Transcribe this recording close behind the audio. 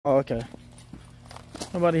Oh, okay.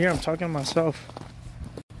 Nobody here. I'm talking to myself.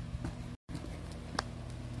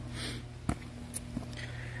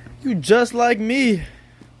 You just like me.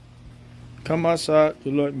 Come outside.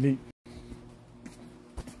 You like me.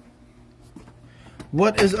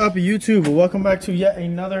 What is up, YouTube? Welcome back to yet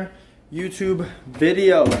another YouTube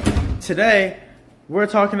video. Today, we're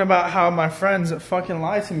talking about how my friends fucking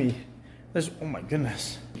lied to me. Oh my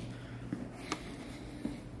goodness.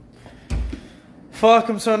 Fuck,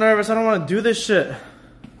 I'm so nervous. I don't want to do this shit.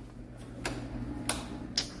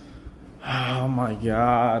 Oh my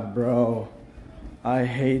god, bro. I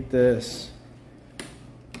hate this.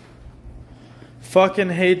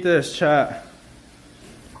 Fucking hate this, chat.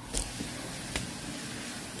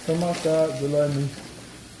 Come outside, you let me.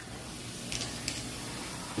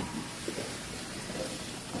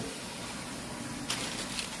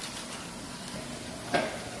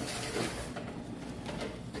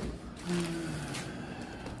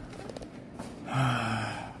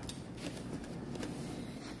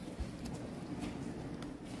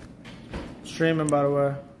 Streaming, by the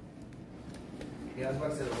way. Yeah, I was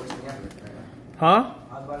about to say the worst thing ever right now. Huh?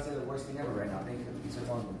 I was about to say the worst thing ever right now. Thank you. Thanks for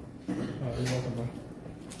telling me. Oh, you're welcome,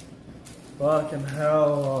 bro. Fucking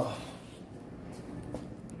hell.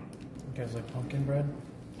 You guys like pumpkin bread?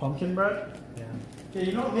 Pumpkin bread? Yeah. Yeah,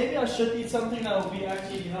 you know, maybe I should eat something that will be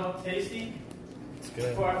actually, you know, tasty. It's good.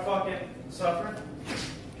 Before I fucking suffer.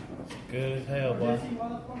 Good as hell, boy. JC, why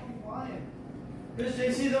the fuck you lying? Bitch,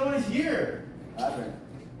 JC's always here. Happened.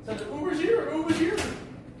 So the Uber's here, Uber's here.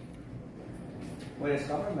 Wait, it's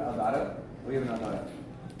coming from Elgato? What do you have in Elgato?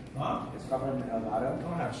 Huh? It's coming from I Elgato?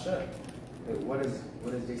 don't have shit. Wait, what is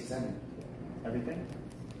JC sending? Everything?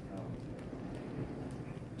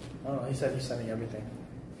 Oh, he said he's sending everything.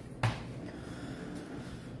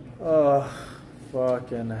 Oh,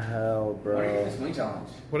 fucking hell, bro. What are you doing this wing challenge?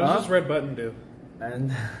 What does this red button do?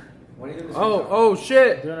 And What are you doing this wing challenge? Oh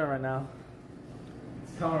shit! doing it right now.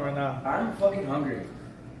 It's coming right now. I'm fucking hungry.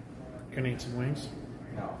 Gonna eat some wings?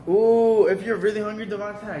 No. Ooh, if you're really hungry,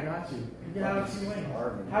 Devontae, I got you. You can have two wings.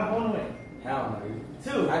 Hard. Have one wing. Hell no, dude.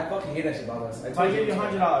 Two. I fucking hate that shit about us. If I give you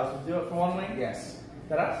 $100, would you do it for one wing? Yes.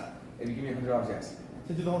 That us? If you give me $100, yes.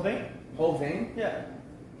 To do the whole thing? Whole thing? Yeah.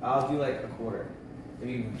 I'll do like a quarter. If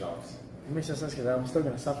you give me $100. It makes no sense because I'm still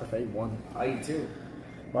gonna suffer if I eat one. I'll eat two.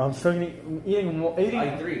 Well, I'm still gonna eating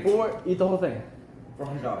I eat three. four. Eat the whole thing. For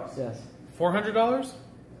 $100. Yes. $400?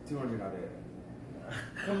 200 I'll do it.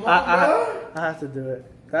 Come on, bro. I have to do it.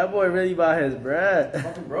 That boy really bought his bread.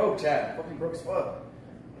 Fucking broke, Chad. Fucking broke as fuck.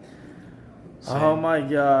 Oh my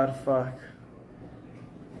god, fuck.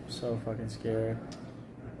 I'm so fucking scared.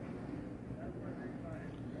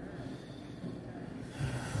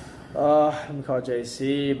 Let me call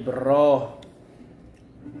JC, bro.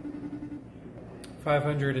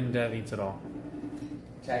 500 and Dev eats it all.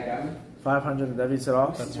 Chad got me? 500 and Debbie's it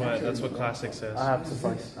off. That's what Classic says. I have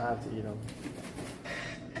to eat them.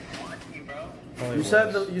 Only You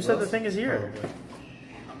said the thing is here. Probably.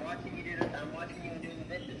 I'm watching you do the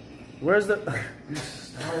dishes. Where's the You're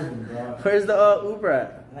starving, bro. Where's the Uber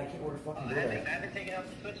at? And I can't order fucking I bread. haven't taken out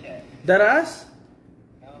the switch yet. Dead ass?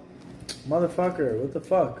 No, Motherfucker, what the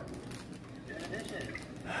fuck? doing the dishes.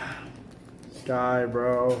 Sky,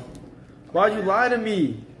 bro. Why'd you lie to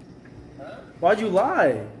me? Huh? Why'd you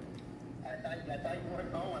lie? I thought you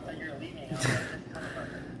weren't home. I thought you were leaving. I was like, this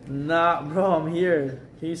motherfucker. Nah, bro, I'm here.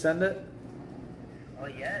 Can you send it? Oh,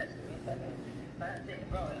 yes.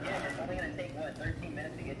 Bro, yeah, it's only going to take, what, 13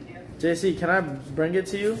 minutes to get to you? JC, can I bring it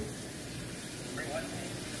to you? Bring what to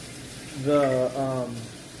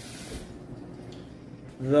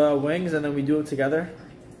me? The wings, and then we do it together.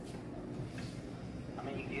 How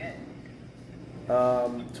many you get?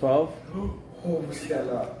 12. Oh, shut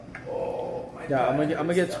up. Oh, my Yeah, God. I'm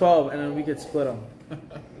gonna get 12, and then we could split them. You're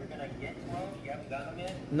going to get 12? You haven't got them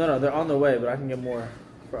yet? No, they're on the way, but I can get more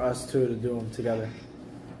for us two to do them together.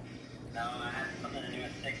 No, I have something to do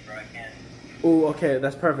at 6, bro. I can't. Ooh, okay,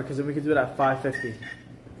 that's perfect, because then we can do it at 5:50.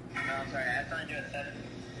 No, I'm sorry. I have something to do at 7.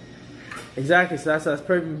 Exactly, so that's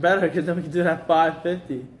pretty better, because then we can do it at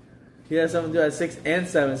 5:50. He has something to do at 6 and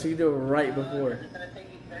 7, so we can do it right before. It's going to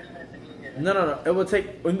take you 30 minutes to get here. No, it will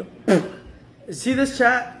take... See this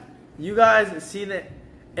chat? You guys seen it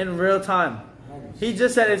in real time. He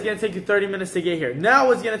just said it's going to take you 30 minutes to get here.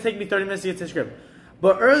 Now it's going to take me 30 minutes to get to his crib.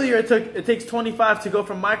 But earlier it takes 25 to go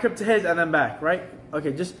from my crib to his and then back, right?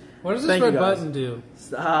 Okay, just... What does this thank you red guys. button do?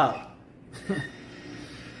 Stop.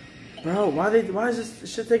 Bro, why is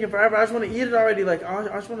this shit taking forever? I just want to eat it already. Like, I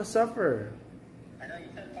just want to suffer. I know you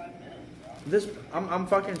said 5 minutes, bro. I'm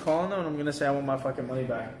fucking calling them and I'm going to say I want my fucking money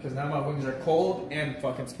back. Because now my wings are cold and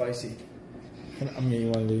fucking spicy. I'm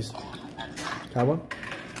getting one of these. Have one?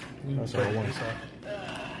 You can That's break all I want. this off.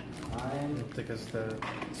 Because it's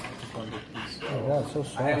just one big piece. Oh god, it's so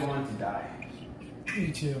I soft. want to die.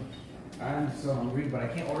 Me too. I'm so hungry, but I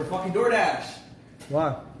can't order fucking DoorDash. Why?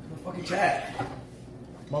 No fucking chat.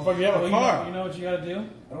 Motherfucker, you have a car. You know what you gotta do?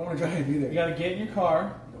 I don't want to drive either. You gotta get in your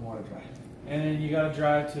car, I don't want to drive. and then you gotta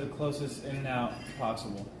drive to the closest in and out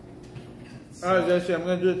possible. Alright, Jesse, I'm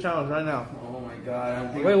gonna do the challenge right now. Oh my god. I'm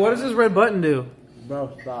thinking- Wait, what does this red button do?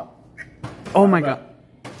 Bro, stop. Oh my Bro. god.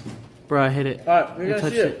 Bro, I hit it. Alright, we're I gonna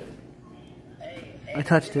touched see it. Hey, I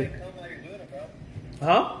touched Uber it. might come while you're doing it, bro.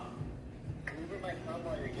 Huh? Uber might come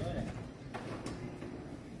while you're doing it.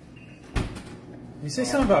 You say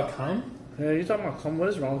something about cum? Yeah, you're talking about cum. What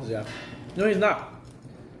is wrong with this guy? No, he's not.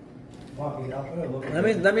 Fuck it, I'm gonna look at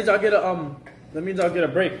That means I'll get a That means I'll get a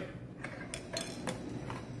break. I mean,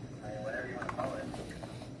 whatever you want to call it.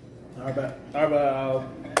 Alright, bet. Alright, but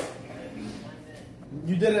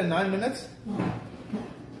you did it in 9 minutes?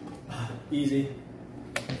 Easy.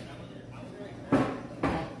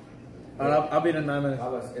 Alright, I'll be in 9 minutes.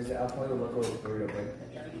 Is it? I'll probably look over the burrito, but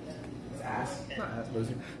it's ass. Not ass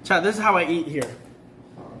loser. Chat, this is how I eat here.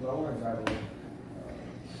 But I want to drive away.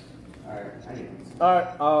 Alright, I need these.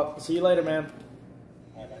 Alright, see you later, man.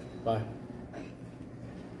 Bye.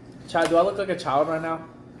 Chad, do I look like a child right now?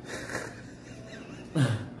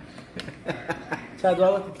 Chad, do I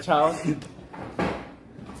look like a child?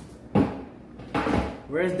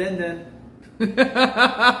 Where's Den Den?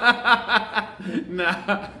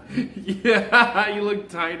 Nah. Yeah, you look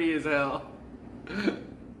tiny as hell.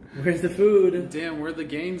 Where's the food? Damn, where'd the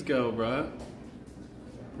gains go, bruh?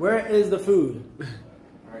 Where is the food?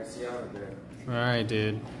 Alright, see y'all in there. Alright,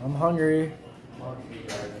 dude. I'm hungry. Fuck you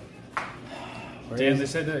guys. Damn, they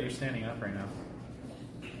said that you're standing up right now.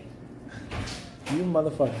 You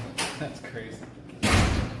motherfucker. That's crazy.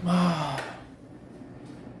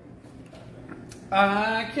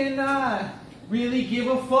 I cannot really give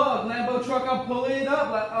a fuck. Lambo truck, I'll pull it up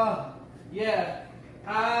like, yeah.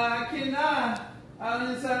 I cannot. I'm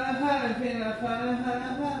inside a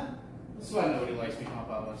This is why nobody likes me, huh,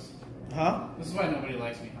 Babas? Huh? This is why nobody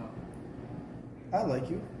likes me, huh? I like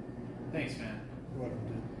you. Thanks, man. What,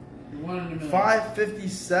 dude? You're 1 in a million.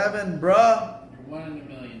 557, bruh. You're 1 in a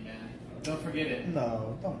million, man. Don't forget it.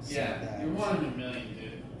 No, don't say Yeah, that. you're 1 in a million,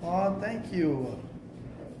 dude. Oh, thank you.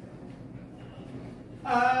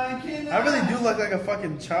 I cannot. I really do look like a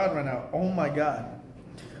fucking child right now. Oh my god.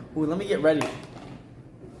 Ooh, let me get ready.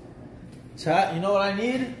 Chat, you know what I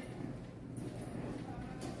need?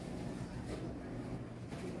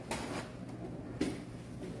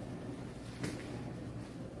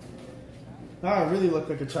 Now I really look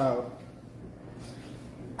like a child.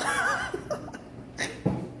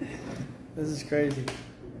 This is crazy.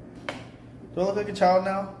 Do I look like a child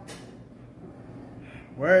now?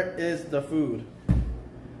 Where is the food?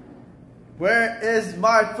 Where is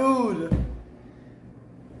my food?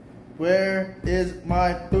 Where is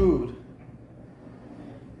my food?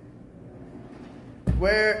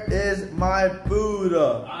 Where is my food?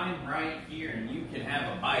 I'm right here and you can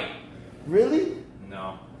have a bite. Really?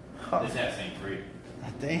 No. Oh, This ass ain't free.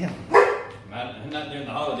 damn. Not during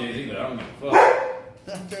the holidays either. I don't give a fuck.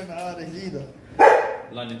 Don't turn the holidays either.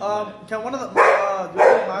 London. Can one of the do we have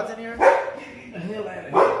any mods in here?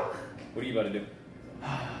 What are you about to do?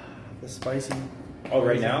 The spicy. Oh,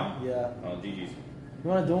 right now? Yeah. Oh, GG's. You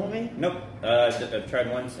want to do it with me? Nope. I've tried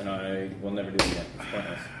once and I will never do it again. It's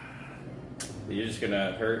pointless. You're just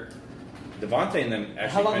gonna hurt. Devontae and them actually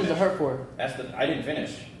How long does finished. it hurt for? I didn't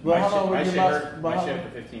finish. Well, how long my would shit your mouse- hurt. but My how shit long-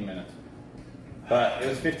 for 15 minutes. But it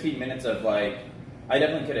was 15 minutes of like. I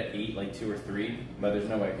definitely could have ate like 2 or 3, but there's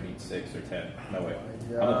no way I could eat 6 or 10. No way.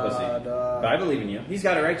 I'm a pussy. But I believe in you. He's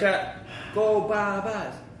got it right, chat. Go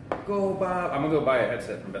Babas. Go Bob. I'm gonna go buy a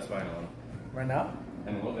headset from Best Buy in a little. Right now?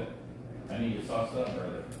 In a little bit. I need to sauce up,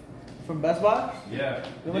 brother. From Best Buy? Yeah.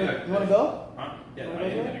 You wanna go? Huh? Yeah, You I wanna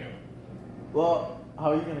am go? gonna go. Well,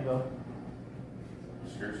 how are you gonna go?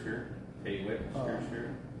 Skirt. Hey, whip. Oh. Skirt.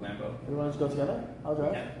 Lambo. We wanna just go together? I'll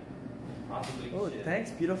drive. Yeah. Possibly. Oh, Shit.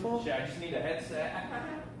 thanks, beautiful. Shit, I just need a headset.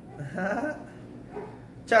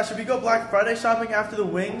 Chat, should we go Black Friday shopping after the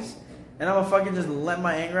wings? And I'm gonna fucking just let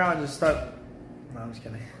my anger out and just start. No, I'm just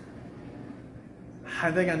kidding.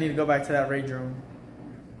 I think I need to go back to that rage room.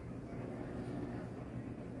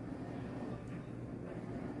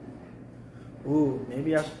 Ooh,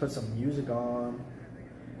 maybe I should put some music on.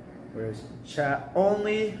 Where's chat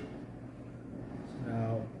only? So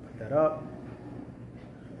now put that up.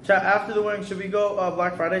 Chat, after the wings, should we go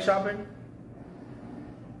Black Friday shopping?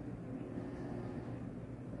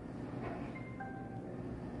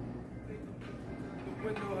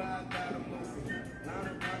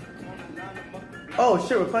 Oh, Oh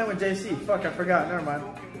shit, we're playing with JC. Fuck, I forgot. Never mind.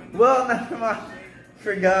 Well, never mind.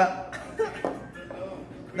 Forgot.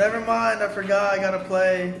 Never mind, I forgot. I gotta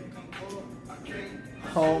play.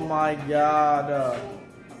 Oh my god.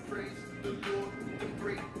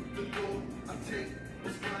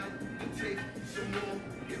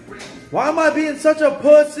 Why am I being such a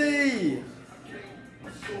pussy?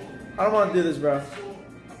 I don't want to do this, bro.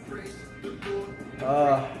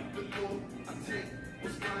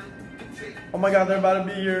 Oh my god, they're about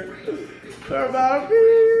to be here. They're about to be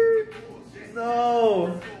here.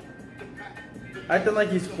 No. Acting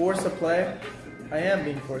like he's forced to play. I am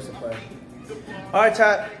being forced to play. Alright,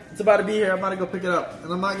 chat. It's about to be here. I'm about to go pick it up.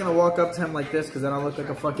 And I'm not going to walk up to him like this because then I'll look like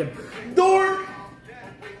a fucking dork.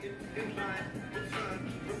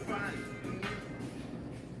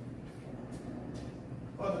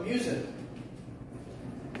 Oh, the music.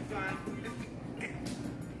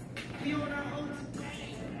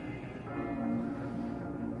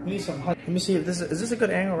 We need some. Let me see if this is this a good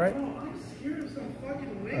angle, right? Oh,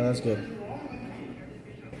 that's good.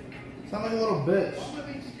 Sound like a little bitch.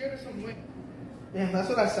 Damn, that's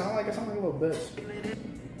what I sound like. I sound like a little bitch.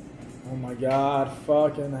 Oh my god,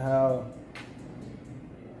 fucking hell.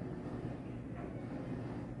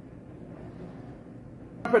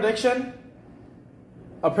 Prediction?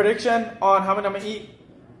 A prediction on how many I'm gonna eat?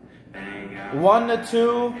 1 to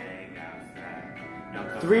 2,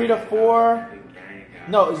 3 to 4.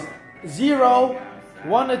 No, 0,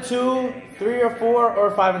 1 to 2, 3 or 4,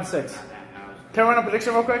 or 5 and 6. Can I run a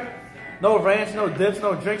prediction real quick? No ranch, no dips,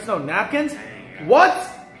 no drinks, no napkins? What?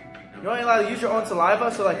 You're only allowed to use your own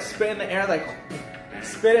saliva, so like spit in the air, like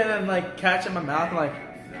spit it and like catch it in my mouth and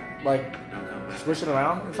like swish it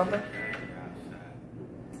around or something?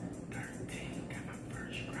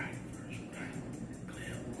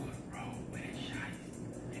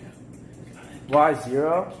 Why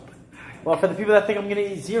 0? Well, for the people that think I'm gonna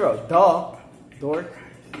eat 0, duh, dork.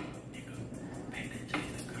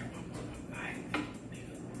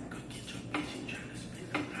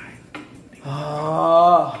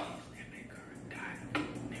 Ah.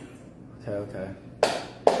 Okay.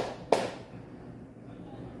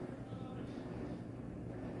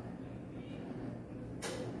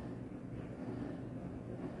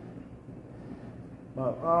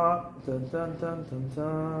 Dun dun dun dun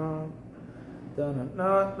dun. Dun dun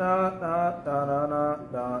dun dun dun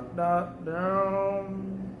dun dun dun.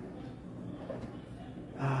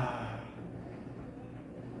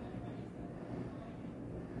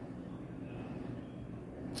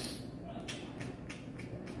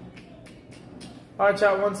 Alright,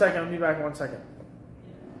 chat, 1 second. I'll be back in 1 second.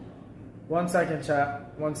 1 second,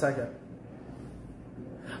 chat. 1 second.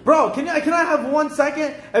 Bro, can I have 1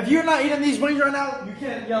 second? If you're not eating these wings right now, you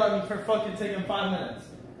can't yell at me for fucking taking 5 minutes.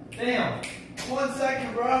 Damn. 1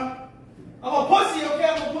 second, bro. I'm a pussy, okay?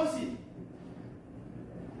 I'm a pussy.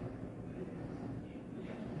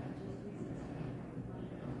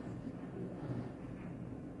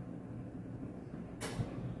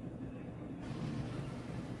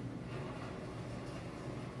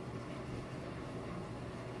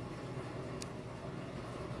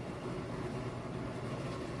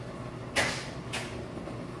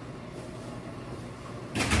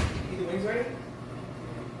 The wings ready?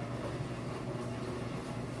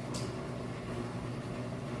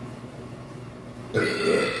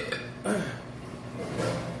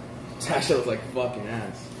 Tasha was like fucking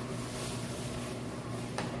ass.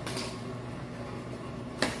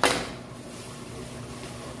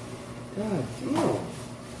 God damn.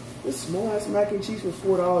 This small ass mac and cheese was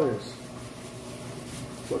 $4.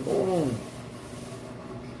 What's going on?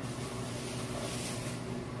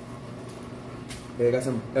 Hey, I got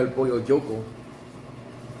some El Pollo Yoko.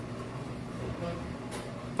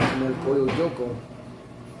 Some El Pollo Yoko.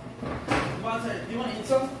 Do you want to eat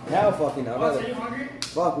some? Hell fucking no. Are you hungry?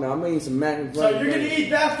 Fuck no, I'm gonna eat some mac and So you're gonna eat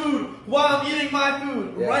that food while I'm eating my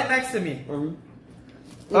food right next to me.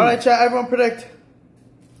 Mm-hmm. All right, chat. Everyone predict.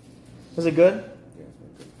 Was it good?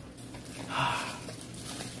 Yeah,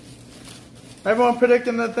 Everyone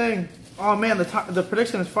predicting the thing. Oh man, the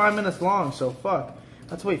prediction is 5 minutes long. So fuck.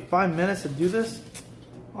 Let's wait 5 minutes to do this.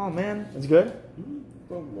 Oh man, it's good.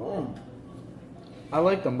 I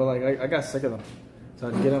like them, but like I got sick of them, so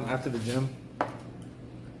I'd get them after the gym.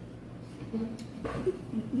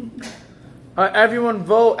 All right, everyone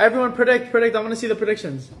vote. Everyone predict. I want to see the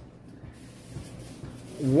predictions.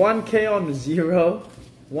 1K on the 0.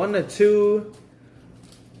 1 to 2.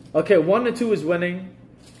 Okay, 1 to 2 is winning.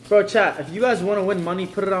 Bro, chat, if you guys want to win money,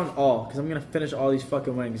 put it on all. Because I'm going to finish all these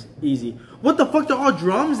fucking wings. Easy. What the fuck? They're all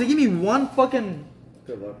drums? They gave me one fucking...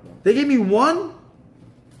 good luck, man. They gave me one?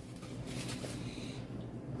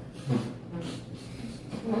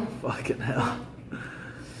 Fucking hell.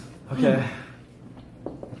 Okay.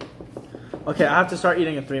 Okay, I have to start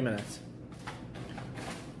eating in 3 minutes.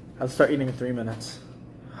 I have to start eating in 3 minutes.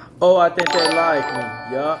 Oh, I think they like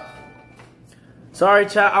me. Yup. Sorry,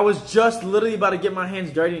 chat. I was just literally about to get my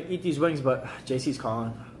hands dirty and eat these wings, but JC's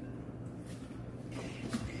calling.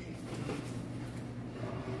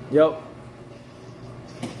 Yo.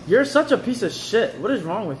 You're such a piece of shit. What is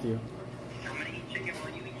wrong with you? I'm gonna eat chicken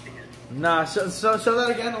while you eat chicken. Nah, show that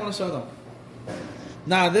again. I want to show them.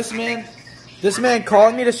 Nah, this man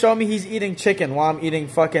called me to show me he's eating chicken while I'm eating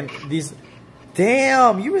fucking these.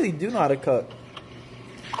 Damn, you really do know how to cook.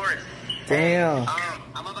 Of course. Damn.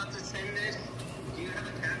 I'm about to send this. Do you have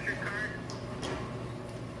a capture card?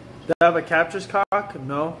 Do I have a captures cock?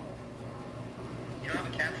 No. You don't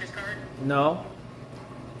have a captures card? No.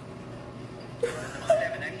 Do you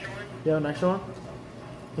have an extra one? You have an extra one?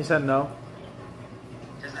 He said no.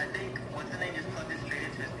 Just, I think, what's the name? Just plug this straight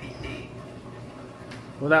into his PC.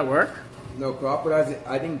 Will that work? No, Crawford has it.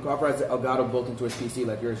 I think Crawford has Elgato built into his PC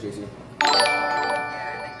like yours, JC. Yeah, I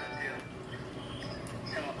think so too.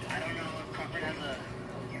 So, I don't know if Crawford has a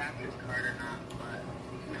captures card or not, but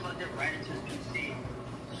we plugged it right into his PC.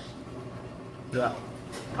 Yeah.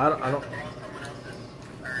 I don't. Borrow someone else's,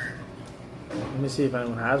 or Let me see if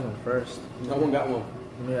anyone has one first. No one got one.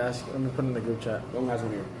 Let me ask. Let me put it in the group chat. No one has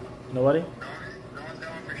one here. Nobody? no one's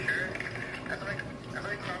got one for sure. I feel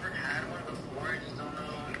like Crawford had one before, I just don't know.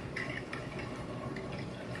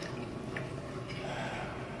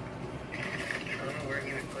 I don't know where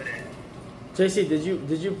he would put it. JC,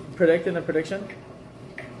 did you predict in the prediction?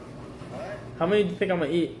 What? How many do you think I'm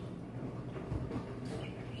gonna eat?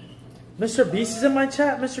 Mr. Beast is in my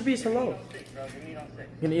chat. Mr. Beast, hello. Six, bro. Give me all six.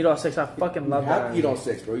 You're gonna eat all 6. I fucking You love have that. to eat all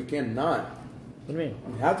 6, bro. You cannot. What do you mean?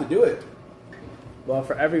 You have to do it. Well,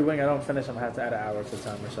 for every wing I don't finish, I'm gonna have to add an hour to the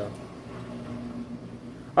time or so.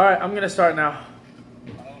 All right, I'm gonna start now.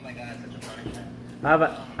 Oh my god, such a punishment.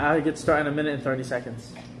 I get started in a minute and 30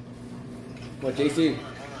 seconds. What, JC? Hold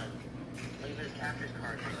on. Look at this captures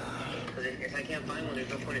card. Because if I can't find one, there's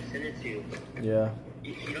no point in sending it to you. Yeah.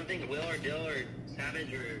 You don't think Will or Dill or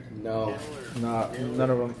Savage or No. Dill or Nah, none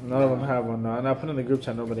of them have one. No, and I put in the group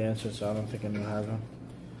chat. Nobody answered, so I don't think anyone has one.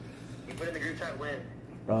 You put in the group chat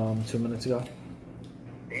when? 2 minutes ago.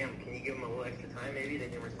 Damn, can you give them a little extra time maybe? They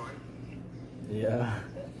can respond? Yeah.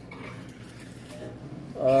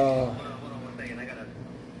 Hold on 1 second. I gotta...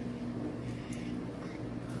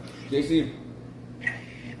 JC,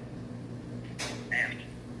 Damn.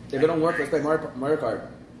 if it don't work, let's play Mario Kart.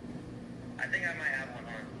 I think I might have one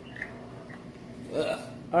on. Ugh.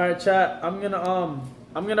 All right, chat. I'm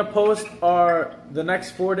gonna post the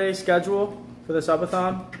next 4-day schedule for the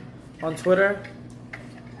subathon on Twitter.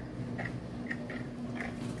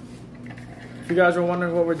 If you guys are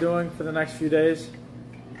wondering what we're doing for the next few days.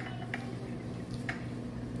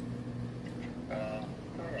 I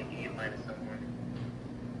can get mine somewhere.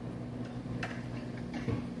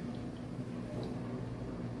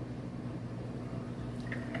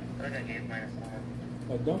 I think I gave mine somewhere.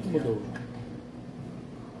 I don't know.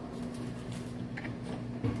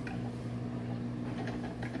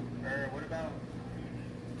 Or what about...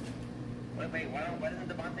 Wait, why doesn't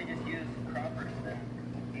Devontae just use Crawford and then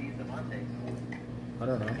he use Devontae? I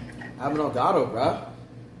don't know. I have an Elgato, bruh.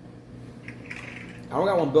 I don't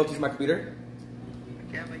got one built into my computer.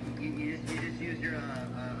 Yeah, but you just use your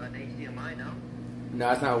an HDMI, no? No,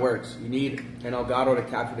 that's not how it works. You need an Elgato to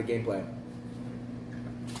capture the gameplay.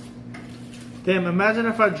 Damn, imagine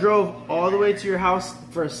if I drove all the way to your house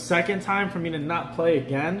for a second time for me to not play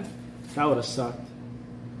again. That would have sucked.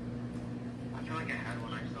 I feel like I had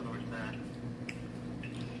one. I just don't know where it's at.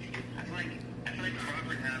 I feel like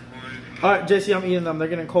Crawford had one. All right, JC, I'm eating them. They're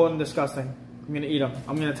getting cold and disgusting. I'm gonna eat them.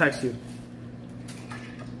 I'm gonna text you.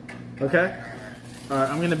 Okay? All right,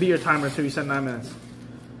 I'm gonna beat your timer so you said 9 minutes.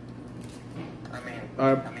 I mean,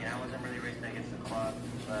 All right. I wasn't really racing against the clock,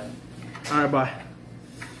 but All right, bye.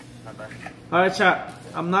 not bad. All right, chat.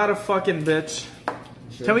 I'm not a fucking bitch.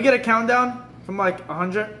 Sure. Can we get a countdown from like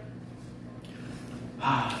 100?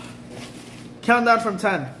 Countdown from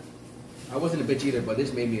 10. I wasn't a bitch either, but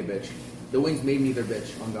this made me a bitch. The wings made me their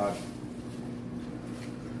bitch, on God.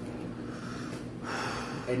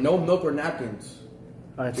 And no milk or napkins.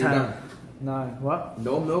 All right, You're 10. done. 9. What?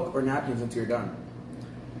 No milk or napkins until you're done.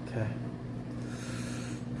 Okay.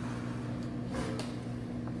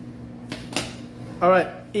 All right,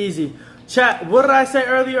 easy. Chat, what did I say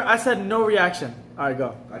earlier? I said no reaction. All right,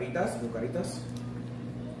 go. Caritas? No caritas?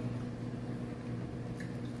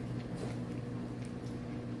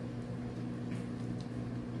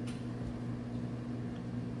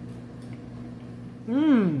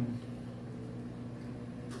 Mmm.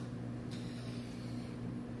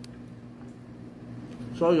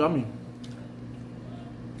 So yummy.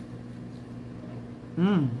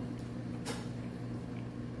 Mmm.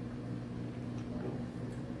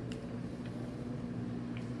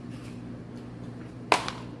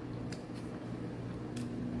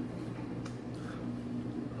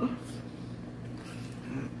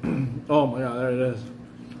 Oh my god, there it is.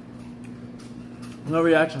 No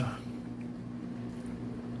reaction.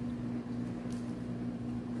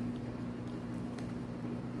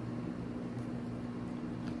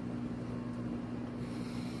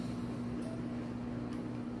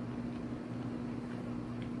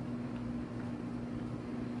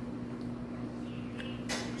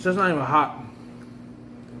 It's just not even hot.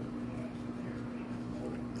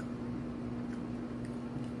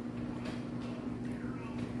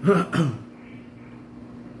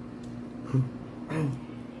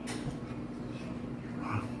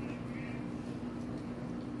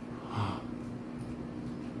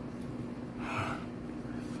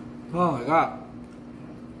 Oh my god.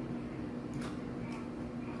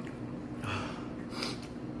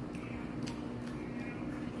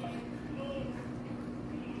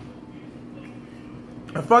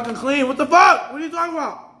 I'm fucking clean. What the fuck? What are you talking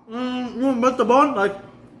about? You want to miss the bone? Like,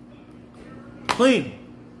 clean.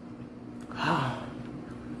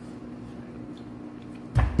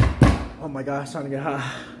 Oh my god, it's starting to get hot.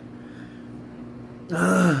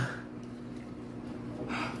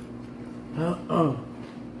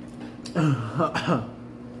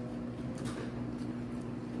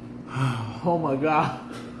 Oh my god.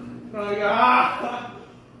 Oh my god.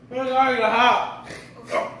 Oh my god, I got hot.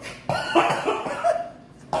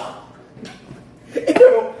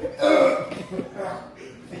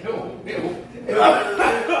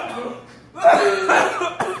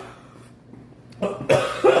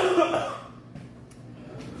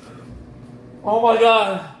 Oh my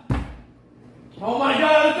god. Oh my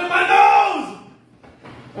god, it's in my nose!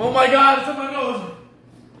 Oh my god, it's in my nose.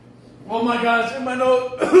 Oh my god, it's in my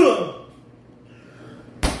nose.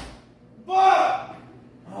 Fuck!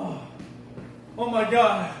 Oh my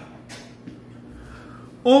god.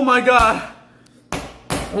 Oh my god.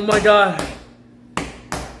 Oh my god.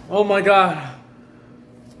 Oh my god.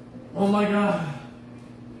 Oh my god.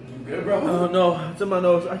 You good, bro? Oh no, it's in my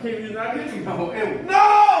nose. I can't use that. No, ew.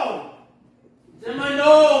 No! It's in my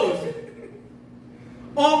nose!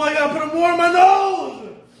 Oh my god, put more in my nose!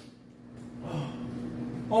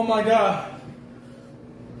 Oh my god.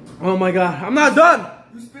 Oh my god. I'm not done!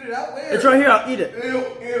 You spit it out where? It's right here, I'll eat it. Ew,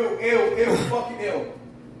 fucking ew.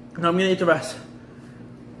 No, I'm gonna eat the rest.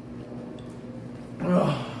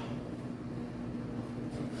 Ugh.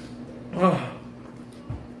 Ugh.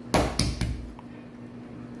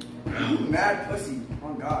 You mad pussy.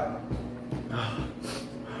 Oh god.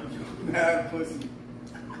 You mad pussy.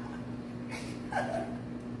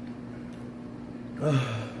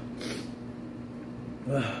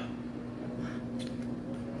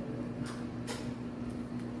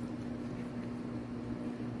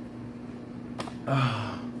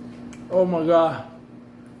 Oh my god.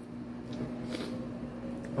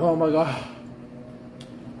 Oh my god.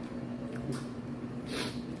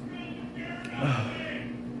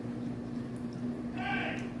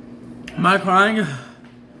 Am I crying?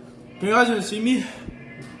 Can you guys even see me?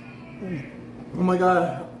 Oh my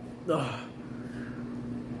god. Bro.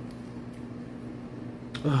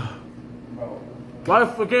 Why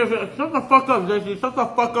forget it? Shut the fuck up, JC. Shut the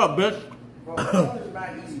fuck up, bitch. Bro, this is not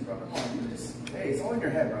easy, bro. Come on, you just... Hey, it's all in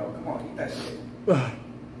your head, bro. Come on, eat that shit.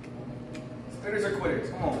 Spitters or quitters?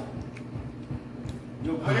 Come on.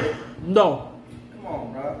 You a quitter? No. Come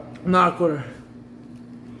on, bro. I'm not a quitter.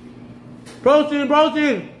 Protein,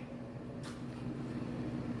 protein!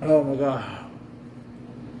 Oh my god.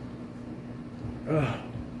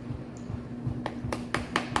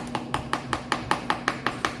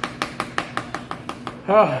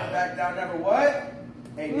 Back down, never what?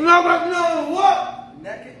 Hey, No, but no, what?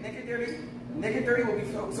 Naked Dirty. Naked Dirty will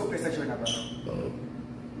be so pissed at you right now, bro.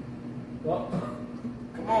 What?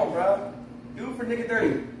 Come on, bro. Do it for Naked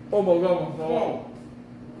Dirty. Oh my god, Come on.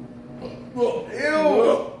 Ew!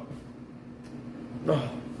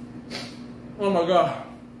 Oh my god.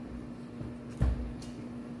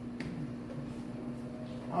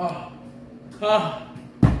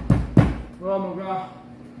 Oh my god.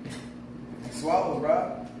 Swallow,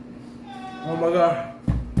 bro. Oh my god.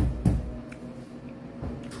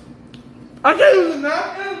 I can't use a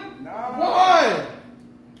napkin? Nah, Why?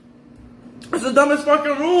 It's the dumbest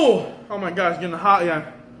fucking rule. Oh my god, it's getting hot again.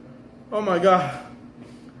 Oh my god.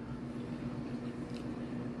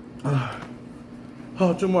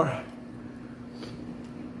 Oh, two more.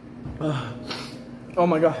 Oh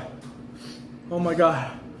my god. Oh my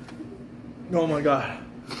god. Oh my god.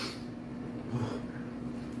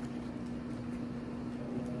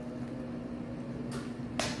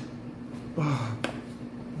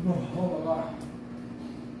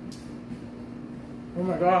 Oh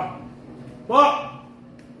my god. Fuck!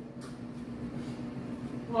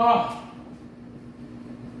 Oh.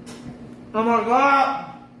 Oh my god!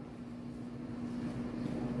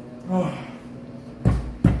 Oh.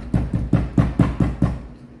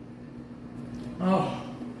 Oh.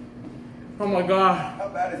 Oh my god. How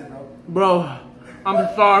bad is it, bro? Bro,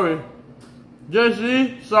 I'm sorry.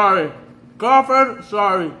 JC, sorry. Crawford,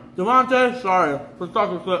 sorry. Devontae, sorry. For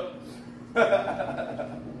talking shit.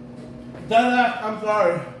 Deadass, I'm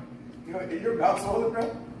sorry. Is your mouth swollen,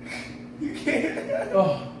 bro? You can't.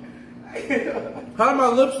 Oh. How do my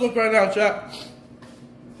lips look right now, chat?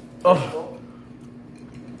 Oh.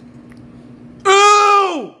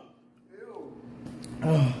 Ew! Ew.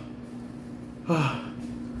 Oh. Oh.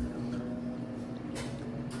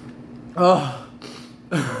 Oh.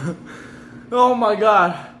 Oh my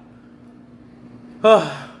god.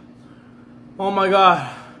 Oh. Oh my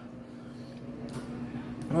god.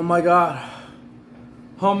 Oh my god.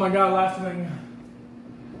 Oh my god, last thing.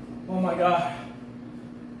 Oh my god.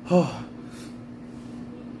 Oh.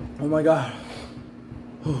 Oh my god.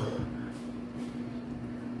 Oh.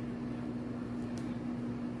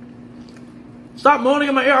 Stop moaning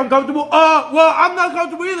in my ear, I'm comfortable. Oh, well, I'm not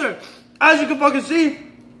comfortable either. As you can fucking see.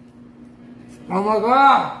 Oh my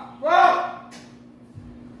god. Ah!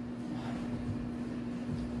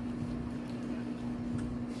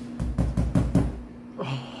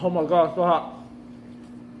 Oh my god, it's so hot.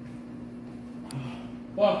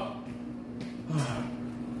 What?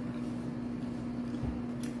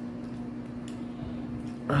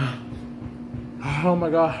 Oh my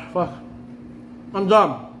god, fuck. I'm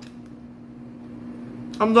done.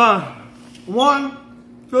 I'm done. 1,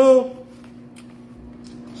 2.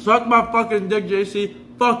 Suck my fucking dick, JC.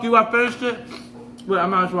 Fuck you, I finished it. Wait, I'm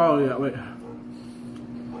not swallowing yet, wait.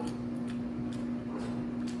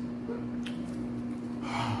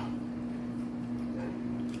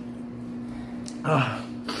 Ah.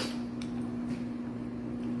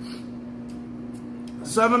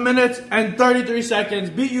 7 minutes and 33 seconds.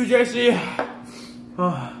 Beat you, JC.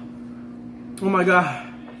 Oh. Oh my god.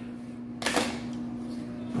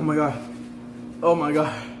 Oh my god. Oh my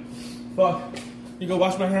god. Fuck. You go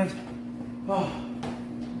wash my hands. Oh.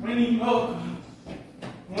 We need milk.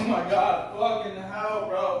 Oh my god. Fucking hell,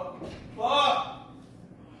 bro. Fuck.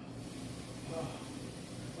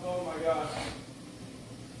 Oh my god.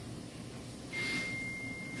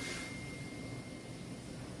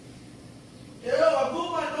 Ew, I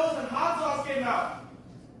blew my nose and hot sauce came out.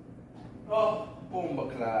 Oh. Boom,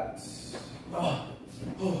 clats. Oh.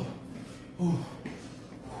 Oh. Oh.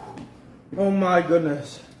 Oh my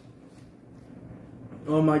goodness.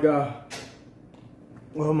 Oh my god.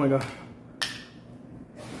 Oh my god.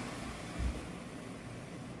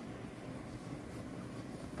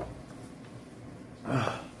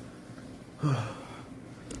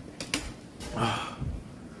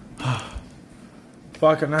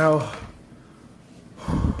 Fucking hell.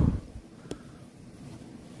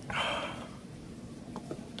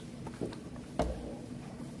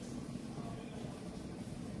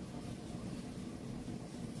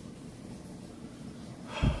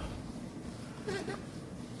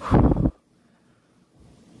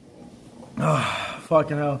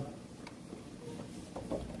 Fucking hell.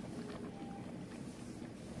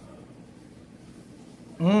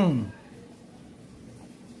 Oh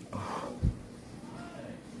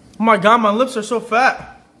my god, my lips are so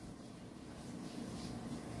fat.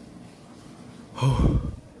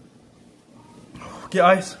 Get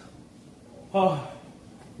ice. Oh.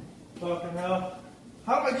 Fucking hell.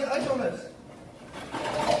 How do I get ice on this?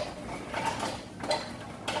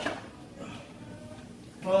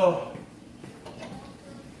 Oh.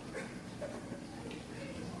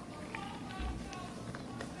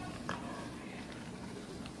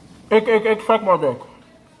 Ik trek maar dik.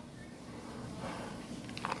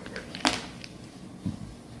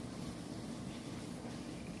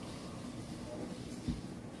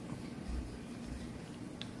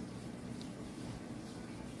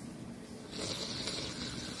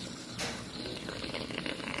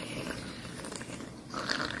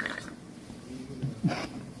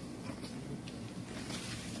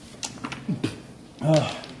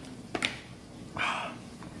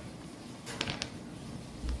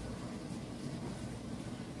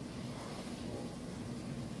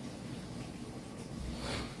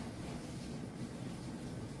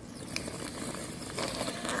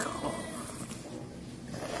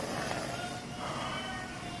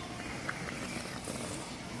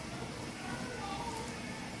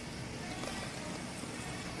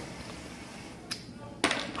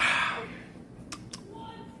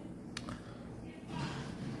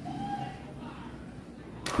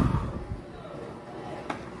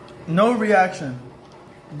 No reaction.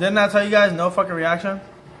 Didn't I tell you guys no fucking reaction?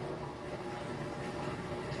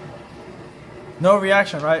 No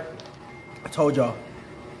reaction, right? I told y'all.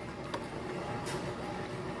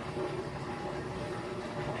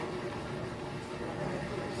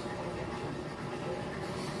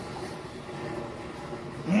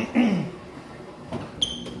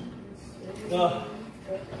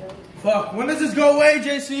 Fuck. When does this go away,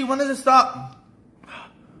 JC? When does it stop?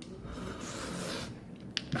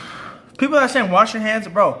 People that are saying wash your hands,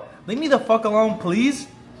 bro. Leave me the fuck alone, please.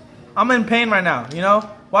 I'm in pain right now, you know?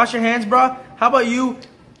 Wash your hands, bro. How about you?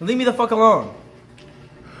 Leave me the fuck alone.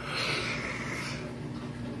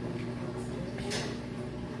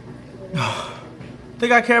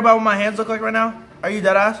 Think I care about what my hands look like right now? Are you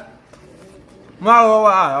dead ass? I'm not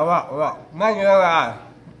gonna lie.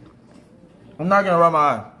 I'm not gonna rub my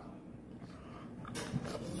eye.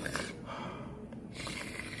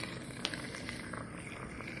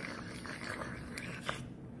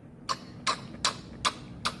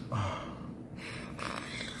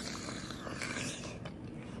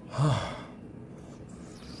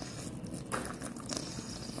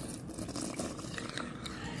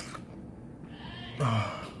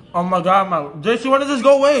 Oh my god, JC, when does this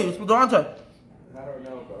go away? It's Dante. I don't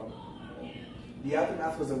know, bro. The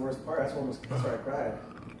aftermath was the worst part. That's where I cried.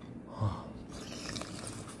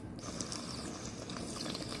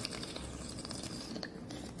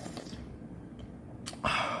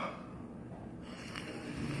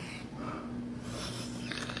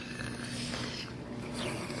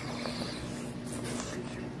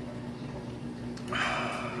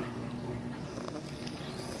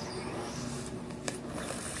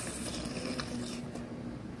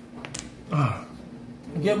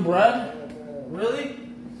 Get bread? Really?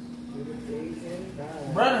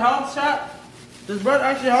 Bread helps, chat? Does bread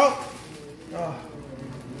actually help?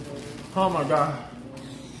 Oh my god.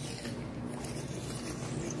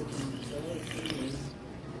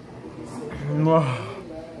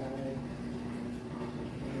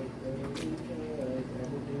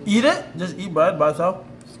 Eat it? Just eat bread by itself?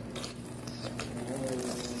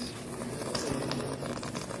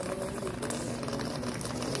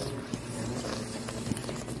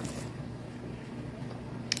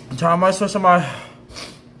 I might switch to my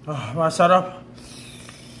setup.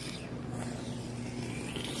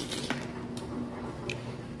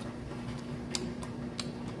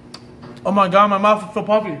 Oh my god, my mouth is so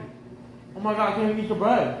puffy. Oh my god, I can't even eat the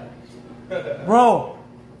bread. Bro,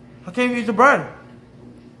 I can't even eat the bread.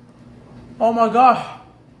 Oh my god.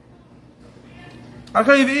 I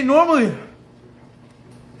can't even eat normally.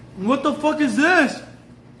 What the fuck is this?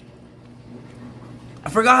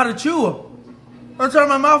 I forgot how to chew. Every time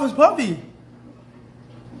my mouth is puffy.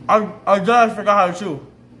 I just forgot how to chew.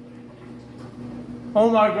 Oh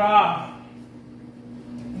my god.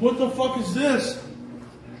 What the fuck is this?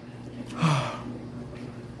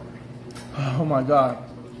 Oh my god.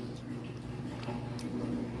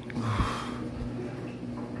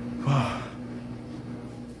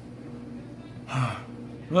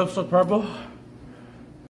 Lips look purple.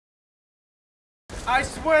 I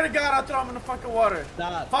swear to God, I'll throw them in the fucking water.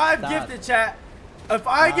 Stop. Five gifted, chat. If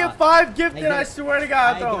I get 5 gifted, I swear to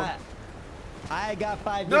God, I'll throw them. I got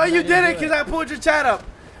 5 No, gifted. you didn't, because I pulled your chat up.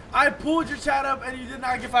 I pulled your chat up, and you did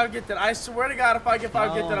not get 5 gifted. I swear to God, if I get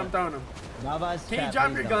 5 gifted, I'm throwing them. Can you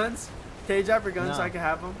drop your guns? Can you drop your guns so I can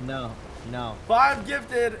have them? No, no. 5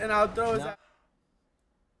 gifted, and I'll throw his.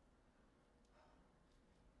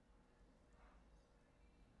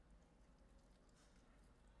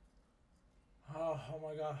 Oh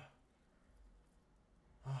my god.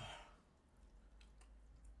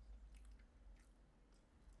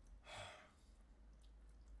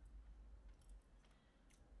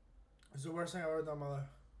 It's the worst thing I've ever done in my life.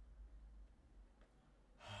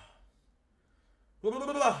 Blah, blah,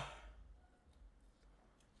 blah, blah.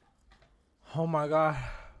 Oh my god.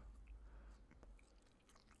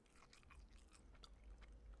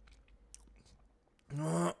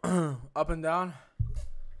 Up and down.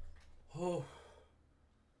 Oh.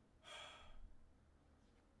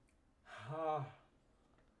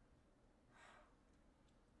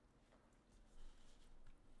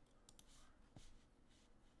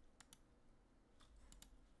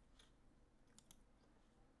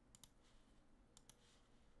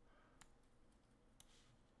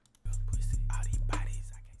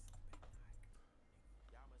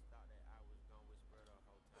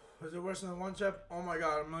 Is it worse than one chip? Oh my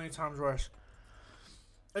god, a million times worse.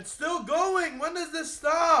 It's still going! When does this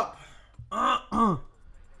stop? I'm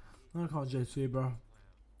gonna call JC, bro.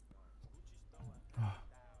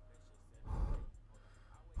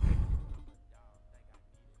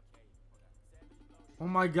 Oh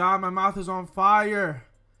my god, my mouth is on fire.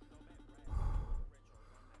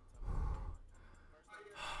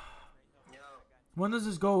 Yo, When does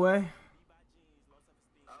this go away?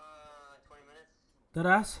 20 minutes? Dead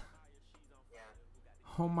ass? Yeah.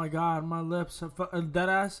 Oh my god, my lips. Dead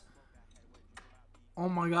ass? Oh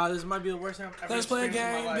my god, this might be the worst time I've ever Let's play a experienced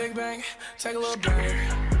in my game, life. big bang, take a little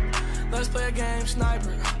break. Let's play a game,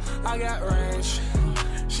 sniper. I got range.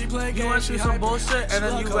 She play a You game, went she through some hyper. bullshit She and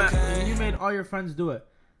then love you went cocaine. and you made all your friends do it.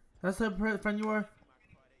 That's the friend you were?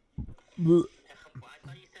 Well, I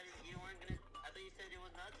thought you said you weren't gonna. I thought you said it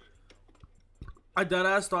was not to. I dead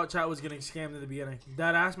ass thought chat was getting scammed at the beginning.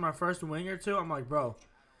 Dead ass my first wing or two, I'm like, bro.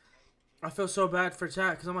 I feel so bad for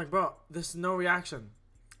chat because I'm like, bro, this is no reaction.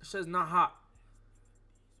 This shit is not hot.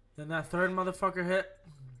 Then that third motherfucker hit.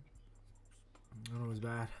 It was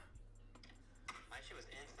bad. My shit was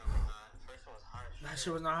instantly hot. First one was hard. That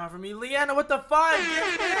shit was not hot for me. Leanna, what the fuck?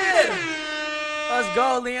 Get in! Let's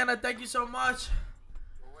go, Leanna. Thank you so much.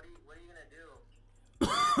 Well, what are you gonna do?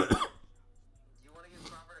 Do you want to get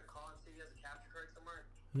Crawford a call and see if he has a capture card somewhere?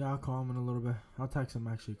 Yeah, I'll call him in a little bit. I'll text him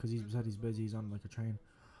actually because he said he's busy. He's on like a train.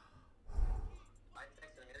 I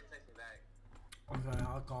texted him. He didn't text me back. Okay,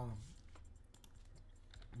 I'll call him.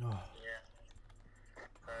 Oh. Yeah.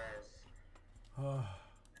 Cause Oh.